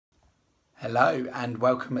Hello and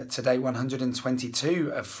welcome to day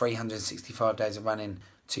 122 of 365 days of running,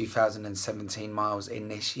 2017 miles in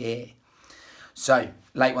this year. So,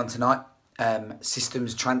 late one tonight,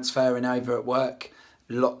 systems transferring over at work,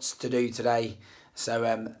 lots to do today. So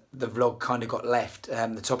the vlog kind of got left.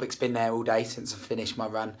 The topic's been there all day since I finished my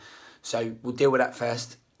run. So we'll deal with that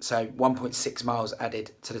first. So 1.6 miles added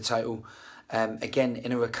to the total. Again,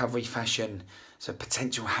 in a recovery fashion, so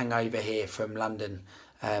potential hangover here from London.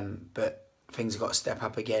 But things have got to step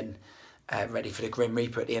up again, ready for the Grim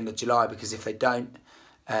Reaper at the end of July, because if they don't,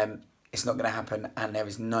 it's not going to happen, and there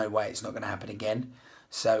is no way it's not going to happen again.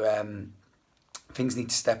 So things need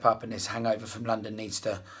to step up, and this hangover from London needs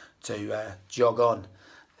to jog on,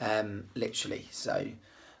 literally. So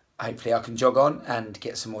hopefully I can jog on and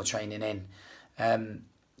get some more training in.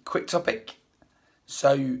 Quick topic.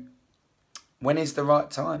 So when is the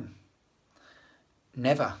right time?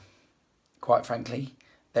 Never, quite frankly.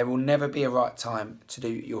 There will never be a right time to do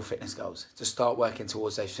your fitness goals, to start working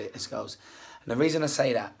towards those fitness goals. And the reason I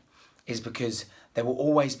say that is because there will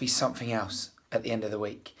always be something else at the end of the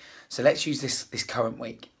week. So let's use this current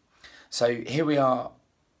week. So here we are,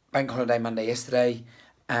 Bank Holiday Monday yesterday,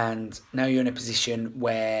 and now you're in a position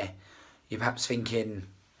where you're perhaps thinking,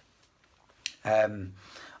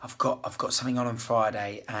 I've got something on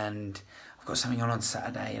Friday, and I've got something on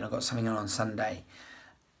Saturday, and I've got something on Sunday.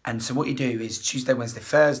 And so what you do is Tuesday, Wednesday,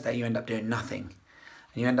 Thursday, you end up doing nothing.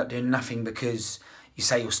 And you end up doing nothing because you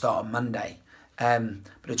say you'll start on Monday. But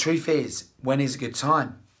the truth is, when is a good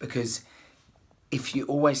time? Because if you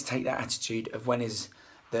always take that attitude of when is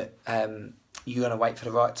that you're going to wait for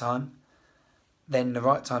the right time, then the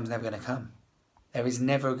right time's never going to come. There is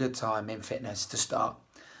never a good time in fitness to start.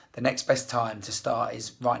 The next best time to start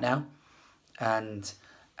is right now. And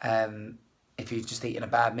if you've just eaten a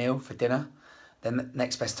bad meal for dinner, then the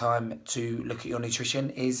next best time to look at your nutrition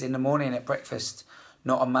is in the morning at breakfast,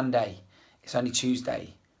 not on Monday. It's only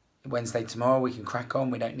Tuesday. Wednesday tomorrow we can crack on.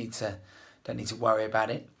 We don't need to worry about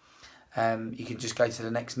it. You can just go to the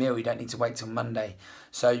next meal. You don't need to wait till Monday.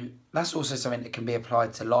 So that's also something that can be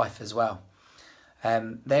applied to life as well.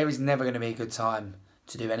 There is never going to be a good time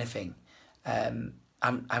to do anything. I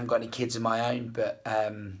haven't got any kids of my own, but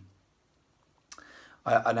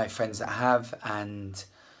I know friends that have, and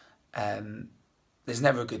there's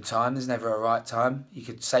never a good time. There's never a right time. You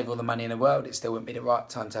could save all the money in the world. It still wouldn't be the right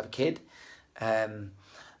time to have a kid.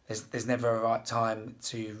 There's never a right time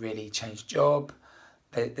to really change job.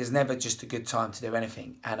 There's never just a good time to do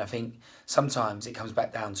anything. And I think sometimes it comes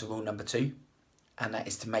back down to rule number 2, and that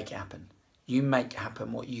is to make it happen. You make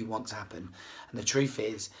happen what you want to happen. And the truth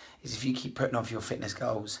is if you keep putting off your fitness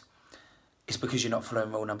goals, it's because you're not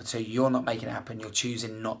following rule number 2. You're not making it happen. You're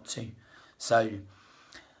choosing not to. So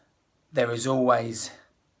there is always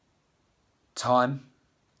time.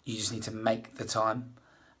 You just need to make the time.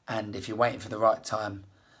 And if you're waiting for the right time,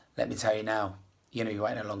 let me tell you now, you're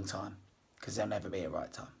waiting a long time, because there'll never be a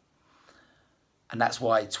right time. And that's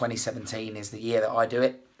why 2017 is the year that I do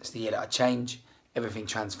it. It's the year that I change. Everything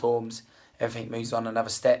transforms. Everything moves on another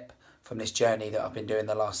step from this journey that I've been doing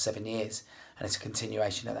the last 7 years. And it's a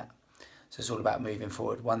continuation of that. So it's all about moving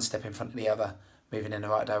forward, one step in front of the other, moving in the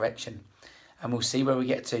right direction. And we'll see where we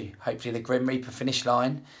get to. Hopefully the Grim Reaper finish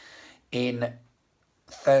line in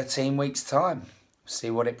 13 weeks' time.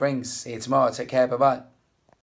 See what it brings. See you tomorrow. Take care. Bye-bye.